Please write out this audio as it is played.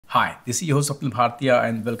Hi, this is your host Swapnil Bhartiya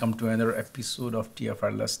and welcome to another episode of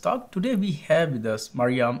TFR Let's Talk. Today we have with us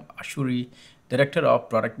Maryam Ashoori, Director of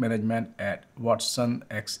Product Management at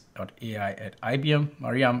Watsonx.ai at IBM.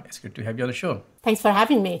 Maryam, it's good to have you on the show. Thanks for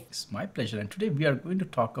having me. It's my pleasure. And today we are going to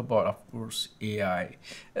talk about, of course, AI.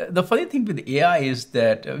 The funny thing with AI is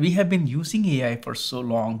that we have been using AI for so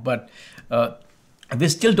long, but we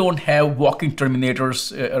still don't have walking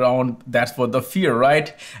terminators around. That's what the fear,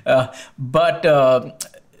 right? But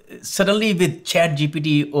suddenly with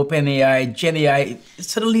ChatGPT, OpenAI, GenAI,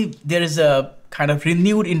 suddenly there is a kind of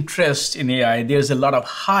renewed interest in AI. There's a lot of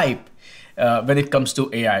hype when it comes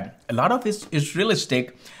to AI. A lot of it is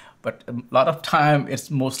realistic, but a lot of time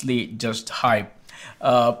it's mostly just hype.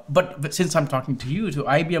 But since I'm talking to you, to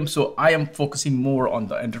IBM, so I am focusing more on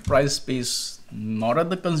the enterprise space, not on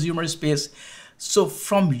the consumer space. So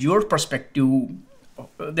from your perspective,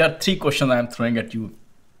 there are three questions I'm throwing at you.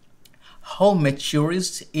 How mature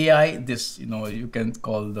is AI? This, you can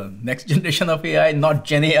call the next generation of AI, not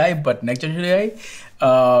Gen AI, but next generation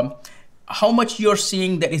AI. How much you're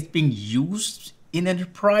seeing that it's being used in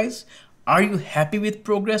enterprise? Are you happy with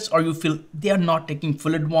progress, or you feel they are not taking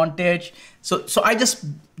full advantage? So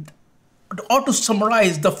or to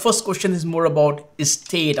summarize, the first question is more about the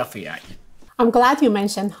state of AI. I'm glad you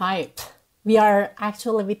mentioned hype. We are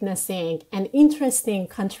actually witnessing an interesting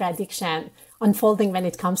contradiction unfolding when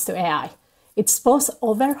it comes to AI. It's both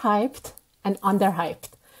overhyped and underhyped.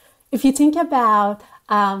 If you think about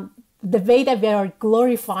the way that we are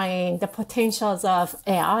glorifying the potentials of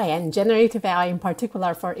AI and generative AI in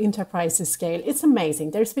particular for enterprise scale, it's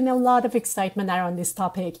amazing. There's been a lot of excitement around this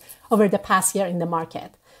topic over the past year in the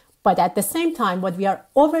market. But at the same time, what we are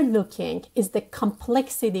overlooking is the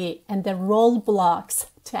complexity and the roadblocks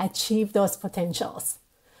to achieve those potentials.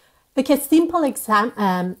 Because simple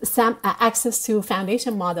access to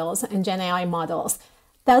foundation models and Gen AI models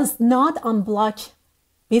does not unblock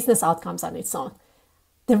business outcomes on its own.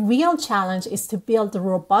 The real challenge is to build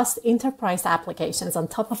robust enterprise applications on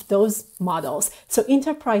top of those models. So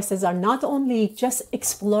enterprises are not only just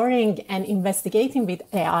exploring and investigating with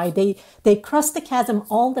AI, they cross the chasm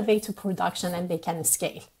all the way to production and they can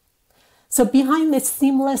scale. So behind this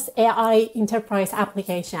seamless AI enterprise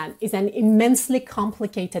application is an immensely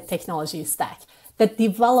complicated technology stack that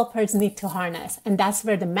developers need to harness. And that's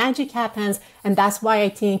where the magic happens. And that's why I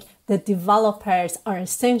think the developers are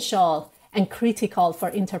essential and critical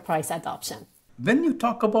for enterprise adoption. When you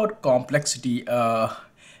talk about complexity,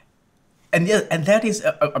 and that is,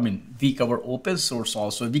 we cover open source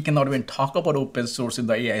also. We cannot even talk about open source in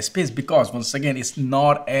the AI space because once again, it's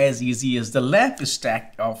not as easy as the LAMP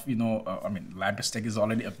stack of, LAMP stack is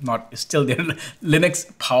already not still there.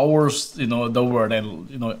 Linux powers, the world, and,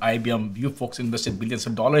 IBM, you folks invested billions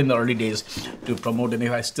of dollars in the early days to promote. And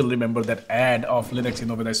I still remember that ad of Linux,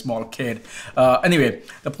 with a small kid. Anyway,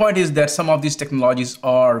 the point is that some of these technologies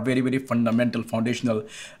are very, very fundamental, foundational,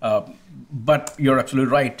 but you're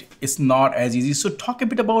absolutely right. It's not as easy. So talk a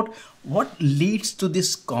bit about what leads to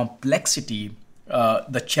this complexity,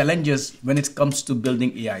 the challenges when it comes to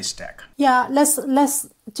building AI stack. Yeah, let's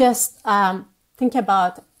just think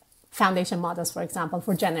about foundation models, for example,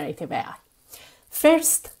 for generative AI.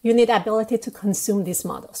 First, you need ability to consume these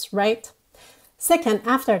models, right? Second,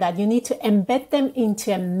 after that, you need to embed them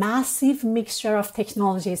into a massive mixture of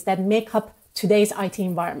technologies that make up today's IT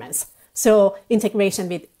environments. So integration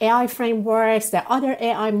with AI frameworks, the other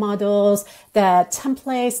AI models, the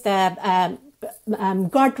templates, the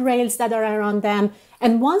guardrails that are around them.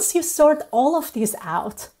 And once you sort all of these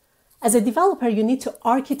out, as a developer, you need to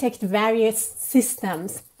architect various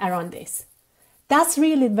systems around this. That's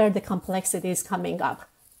really where the complexity is coming up,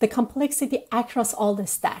 the complexity across all the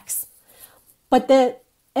stacks. But the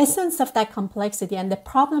essence of that complexity and the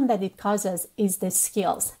problem that it causes is the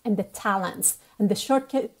skills and the talents and the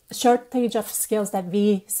shortage of skills that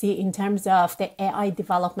we see in terms of the AI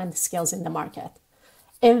development skills in the market.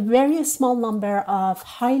 A very small number of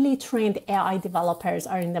highly trained AI developers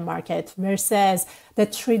are in the market versus the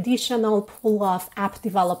traditional pool of app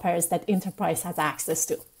developers that enterprise has access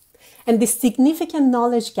to. And this significant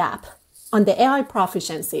knowledge gap on the AI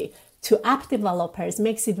proficiency to app developers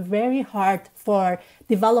makes it very hard for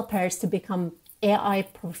developers to become AI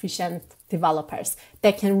proficient developers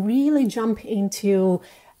that can really jump into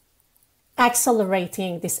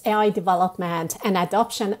accelerating this AI development and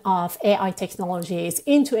adoption of AI technologies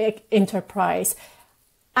into enterprise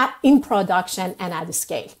in production and at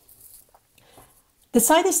scale. The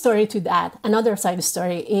side story to that, another side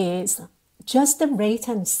story is just the rate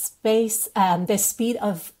and space, the speed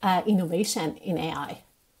of innovation in AI.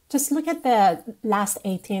 Just look at the last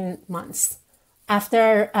 18 months.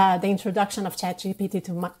 after the introduction of ChatGPT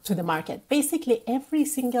to the market. Basically, every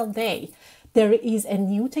single day, there is a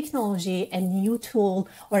new technology, a new tool,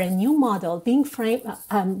 or a new model being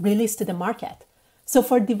released to the market. So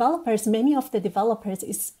for developers, many of the developers,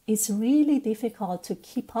 it's really difficult to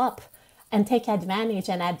keep up and take advantage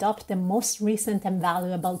and adopt the most recent and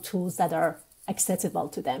valuable tools that are accessible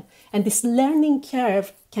to them. And this learning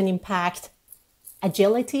curve can impact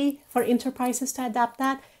agility for enterprises to adapt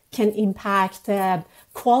that, can impact the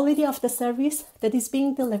quality of the service that is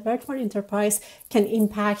being delivered for enterprise, can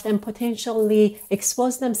impact and potentially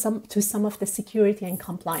expose them to some of the security and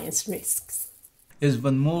compliance risks. Is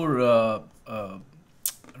one more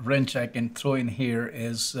wrench I can throw in here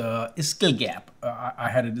is skill gap. I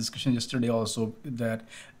had a discussion yesterday also that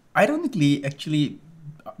ironically, actually,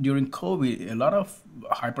 during COVID, a lot of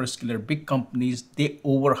hyperscaler big companies, they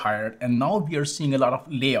overhired, and now we are seeing a lot of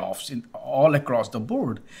layoffs in all across the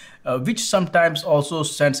board, which sometimes also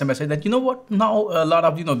sends a message that, you know what, now a lot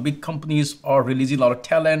of big companies are releasing a lot of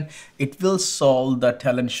talent. It will solve the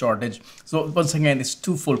talent shortage. So once again, it's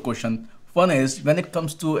twofold question. One is when it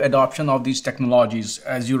comes to adoption of these technologies,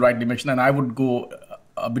 as you rightly mentioned, and I would go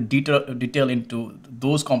a bit detail into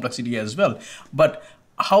those complexity as well. But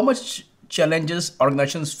how much challenges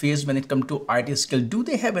organizations face when it comes to IT skill? Do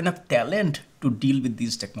they have enough talent to deal with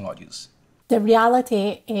these technologies? The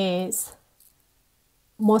reality is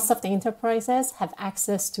most of the enterprises have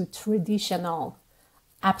access to traditional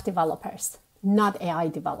app developers, not AI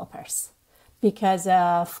developers, because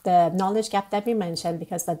of the knowledge gap that we mentioned,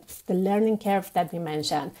 because of the learning curve that we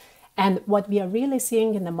mentioned. And what we are really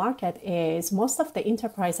seeing in the market is most of the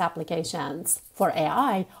enterprise applications for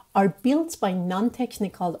AI are built by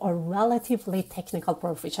non-technical or relatively technical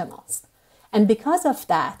professionals. And because of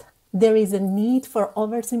that, there is a need for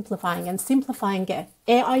oversimplifying and simplifying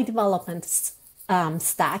AI development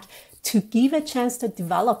stack to give a chance to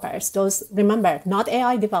developers, those, remember, not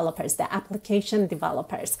AI developers, the application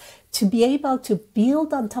developers, to be able to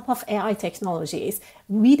build on top of AI technologies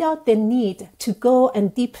without the need to go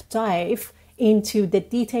and deep dive into the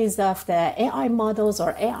details of the AI models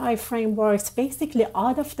or AI frameworks, basically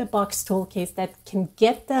out-of-the-box toolkits that can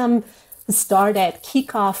get them started,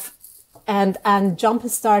 kick off, and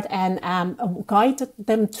jumpstart and guide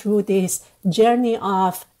them through this journey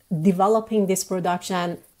of developing this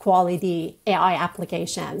production quality AI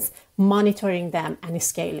applications, monitoring them and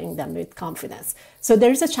scaling them with confidence. So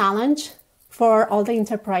there's a challenge for all the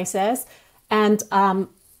enterprises. And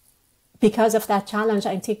because of that challenge,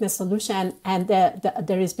 I think the solution, and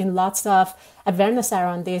there has been lots of awareness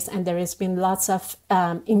around this, and there has been lots of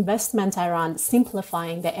investment around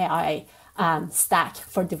simplifying the AI stack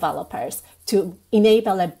for developers to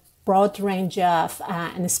enable a broad range of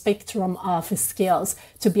and a spectrum of skills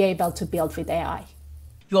to be able to build with AI.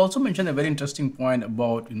 You also mentioned a very interesting point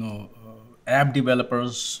about app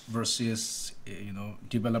developers versus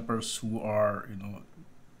developers who are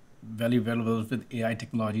very well with AI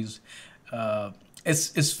technologies.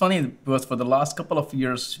 It's funny because for the last couple of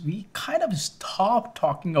years we kind of stopped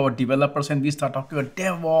talking about developers and we start talking about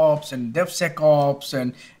DevOps and DevSecOps,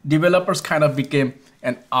 and developers kind of became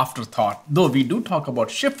an afterthought. Though we do talk about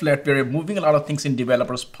shift left, we're moving a lot of things in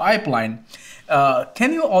developers pipeline.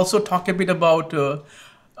 Can you also talk a bit about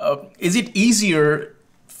is it easier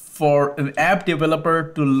for an app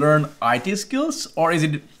developer to learn IT skills, or is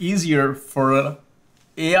it easier for an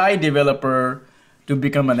AI developer to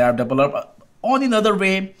become an app developer? On another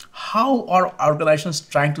way, how are organizations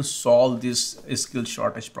trying to solve this skill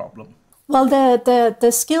shortage problem? Well,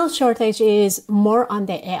 the skill shortage is more on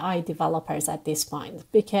the AI developers at this point,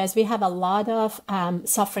 because we have a lot of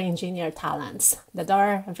software engineer talents that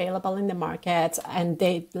are available in the market, and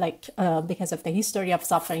they because of the history of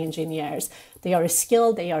software engineers, they are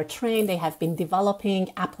skilled, they are trained, they have been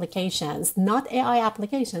developing applications, not AI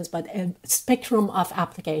applications, but a spectrum of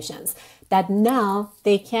applications that now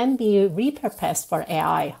they can be repurposed for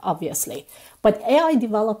AI, obviously. But AI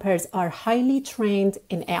developers are highly trained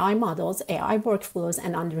in AI models, AI workflows,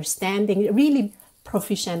 and understanding, really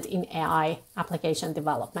proficient in AI application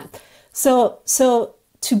development. So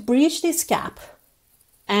to bridge this gap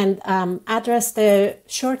and address the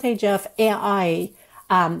shortage of AI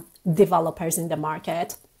developers in the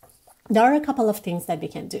market, there are a couple of things that we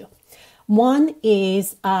can do. One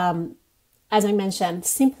is, as I mentioned,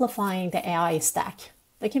 simplifying the AI stack.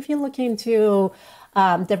 Like if you look into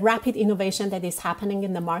the rapid innovation that is happening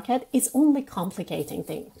in the market, it's only complicating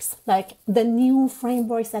things. Like the new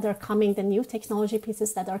frameworks that are coming, the new technology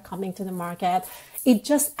pieces that are coming to the market, it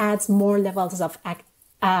just adds more levels of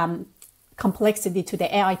complexity to the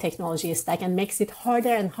AI technology stack and makes it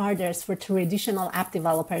harder and harder for traditional app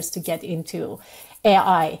developers to get into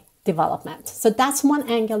AI development. So that's one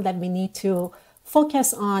angle that we need to focus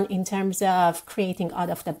on in terms of creating out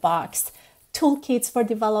of the box toolkits for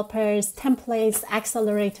developers, templates,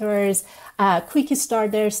 accelerators, quick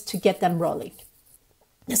starters to get them rolling.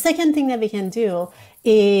 The second thing that we can do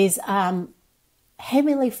is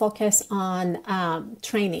heavily focus on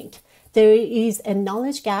training. There is a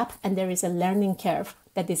knowledge gap and there is a learning curve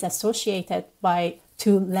that is associated to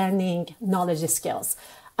learning knowledge skills.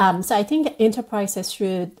 So I think enterprises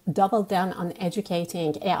should double down on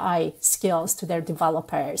educating AI skills to their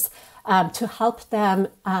developers to help them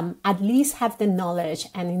at least have the knowledge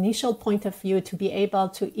and initial point of view to be able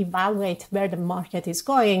to evaluate where the market is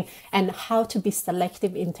going and how to be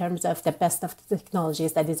selective in terms of the best of the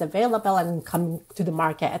technologies that is available and coming to the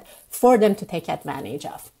market for them to take advantage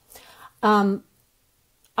of. And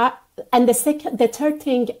the third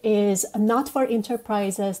thing is not for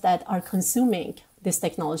enterprises that are consuming these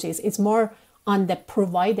technologies. It's more on the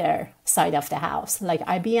provider side of the house, like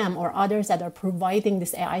IBM or others that are providing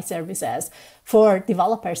these AI services for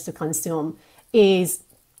developers to consume, is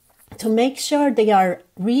to make sure they are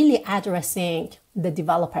really addressing the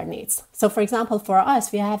developer needs. So for example, for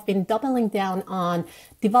us, we have been doubling down on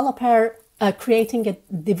creating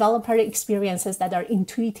developer experiences that are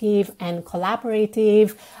intuitive and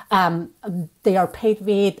collaborative. They are paid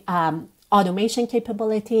with automation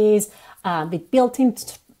capabilities, with built-in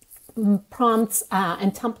prompts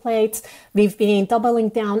and templates. We've been doubling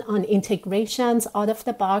down on integrations out of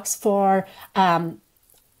the box for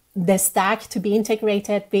the stack to be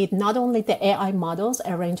integrated with not only the AI models,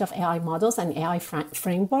 a range of AI models and AI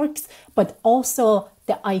frameworks, but also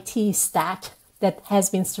the IT stack that has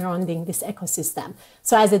been surrounding this ecosystem.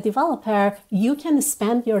 So as a developer, you can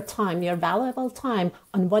spend your time, your valuable time,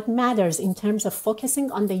 on what matters in terms of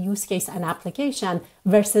focusing on the use case and application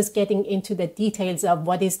versus getting into the details of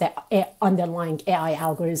what is the underlying AI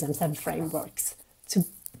algorithms and frameworks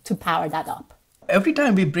to power that up. Every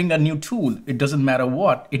time we bring a new tool, it doesn't matter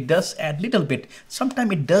what, it does add a little bit.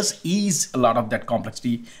 Sometimes it does ease a lot of that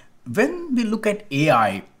complexity. When we look at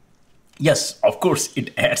AI, yes, of course,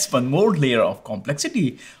 it adds one more layer of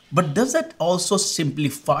complexity, but does that also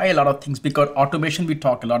simplify a lot of things? Because automation, we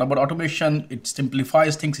talk a lot about automation, it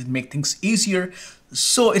simplifies things, it makes things easier.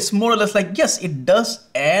 So it's more or less like, yes, it does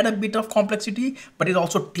add a bit of complexity, but it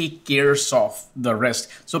also takes care of the rest.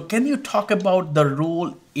 So can you talk about the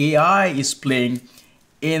role AI is playing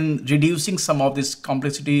in reducing some of these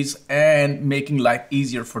complexities and making life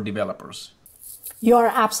easier for developers? You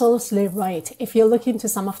are absolutely right. If you look into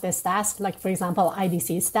some of the stats, like for example,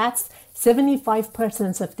 IDC stats,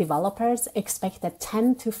 75% of developers expect a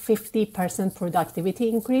 10 to 50% productivity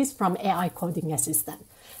increase from AI coding assistant.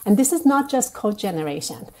 And this is not just code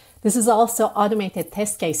generation. This is also automated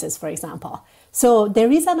test cases, for example. So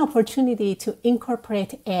there is an opportunity to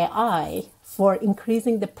incorporate AI for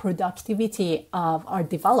increasing the productivity of our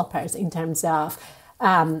developers in terms of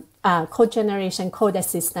code generation, code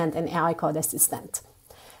assistant, and AI code assistant.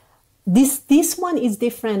 This one is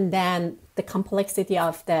different than the complexity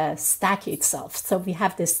of the stack itself. So we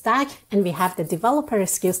have the stack and we have the developer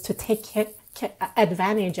skills to take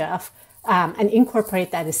advantage of and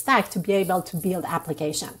incorporate that stack to be able to build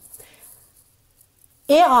application.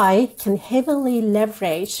 AI can heavily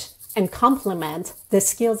leverage and complement the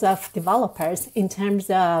skills of developers in terms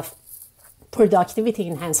of productivity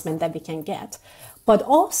enhancement that we can get. But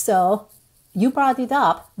also, you brought it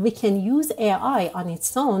up, we can use AI on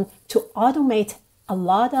its own to automate a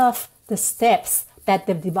lot of the steps that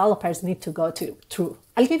the developers need to go through.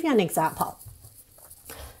 I'll give you an example.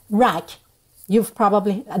 RAG,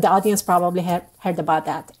 the audience probably heard about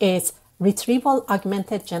that. It's retrieval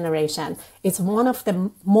augmented generation. It's one of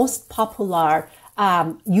the most popular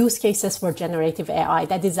use cases for generative AI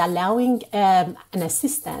that is allowing an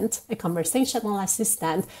assistant, a conversational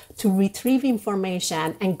assistant, to retrieve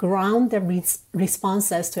information and ground the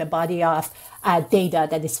responses to a body of data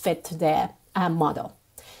that is fed to the model.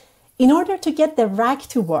 In order to get the RAG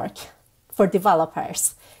to work for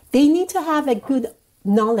developers, they need to have a good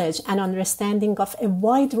knowledge and understanding of a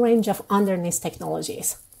wide range of underneath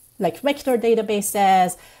technologies, like vector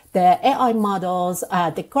databases, the AI models,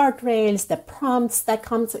 the guardrails, the prompts that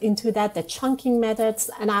comes into that, the chunking methods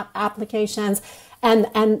and applications.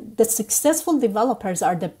 And the successful developers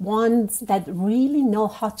are the ones that really know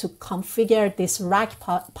how to configure these RAG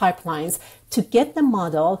pipelines to get the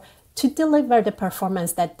model to deliver the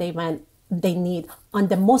performance that they need on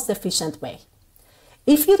the most efficient way.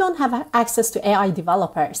 If you don't have access to AI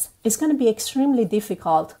developers, it's going to be extremely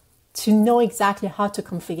difficult to know exactly how to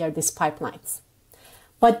configure these pipelines.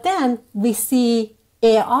 But then we see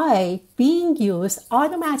AI being used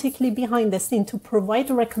automatically behind the scene to provide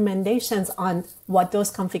recommendations on what those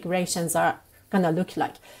configurations are going to look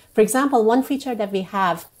like. For example, one feature that we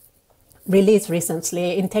have released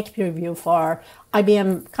recently in tech preview for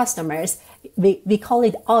IBM customers, we call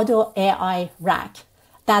it Auto AI Rack.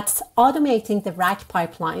 That's automating the rack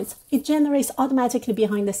pipelines. It generates automatically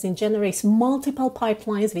behind the scene, generates multiple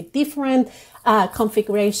pipelines with different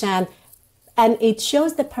configuration, and it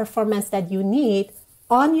shows the performance that you need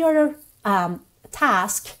on your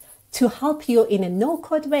task to help you in a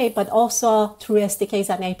no-code way, but also through SDKs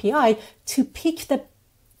and API to pick the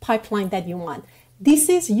pipeline that you want. This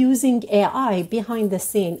is using AI behind the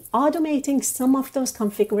scene, automating some of those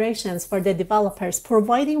configurations for the developers,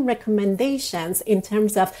 providing recommendations in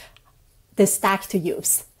terms of the stack to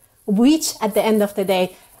use, which at the end of the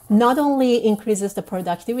day, not only increases the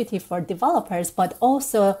productivity for developers, but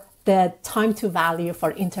also the time to value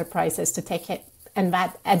for enterprises to take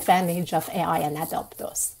advantage of AI and adopt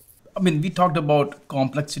those. I mean, we talked about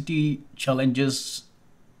complexity challenges.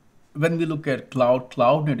 When we look at cloud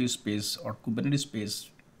native space or Kubernetes space,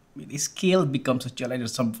 I mean, scale becomes a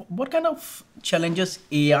challenge. What kind of challenges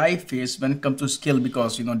AI face when it comes to scale?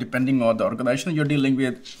 Because, depending on the organization you're dealing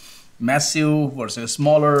with, massive versus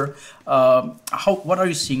smaller, what are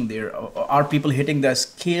you seeing there? Are people hitting the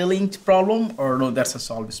scaling problem, or no, that's a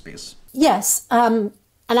solved space? Yes, and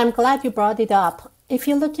I'm glad you brought it up. If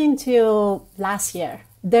you look into last year,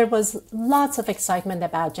 there was lots of excitement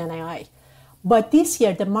about Gen AI. But this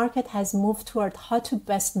year, the market has moved toward how to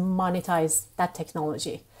best monetize that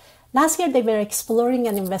technology. Last year, they were exploring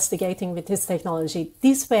and investigating with this technology.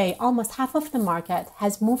 This way, almost half of the market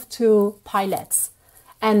has moved to pilots,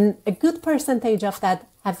 and a good percentage of that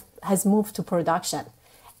has moved to production.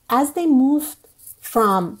 As they moved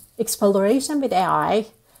from exploration with AI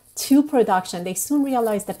to production, they soon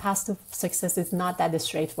realized the path to success is not that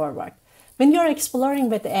straightforward. When you're exploring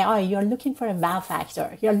with AI, you're looking for a wow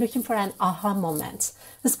factor. You're looking for an aha moment.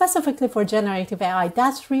 Specifically for generative AI,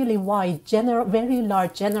 that's really why very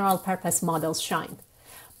large general purpose models shine.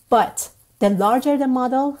 But the larger the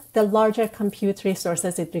model, the larger compute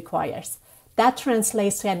resources it requires. That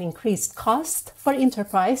translates to an increased cost for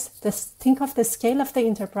enterprise. Think of the scale of the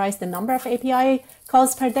enterprise, the number of API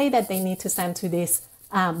calls per day that they need to send to this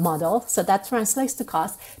model. So that translates to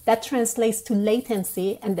cost, that translates to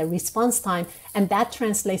latency and the response time, and that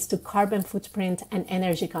translates to carbon footprint and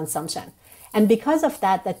energy consumption. And because of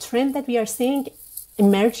that, the trend that we are seeing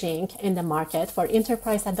emerging in the market for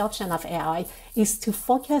enterprise adoption of AI is to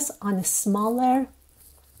focus on smaller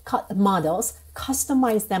models,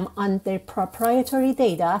 customize them on their proprietary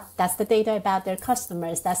data. That's the data about their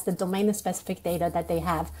customers. That's the domain-specific data that they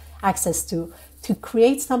have access to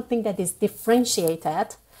create something that is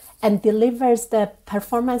differentiated and delivers the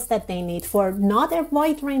performance that they need for not a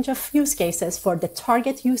wide range of use cases, for the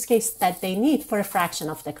target use case that they need for a fraction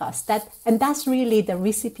of the cost. And that's really the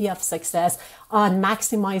recipe of success on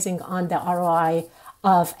maximizing on the ROI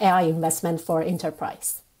of AI investment for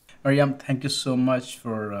enterprise. Maryam, thank you so much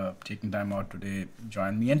for taking time out today to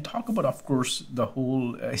join me and talk about, of course, the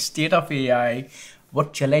whole state of AI,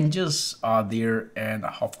 what challenges are there, and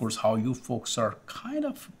of course, how you folks are kind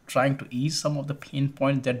of trying to ease some of the pain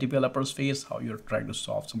points that developers face, how you're trying to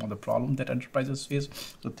solve some of the problems that enterprises face.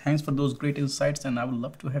 So thanks for those great insights, and I would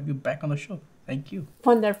love to have you back on the show. Thank you.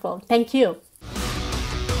 Wonderful. Thank you.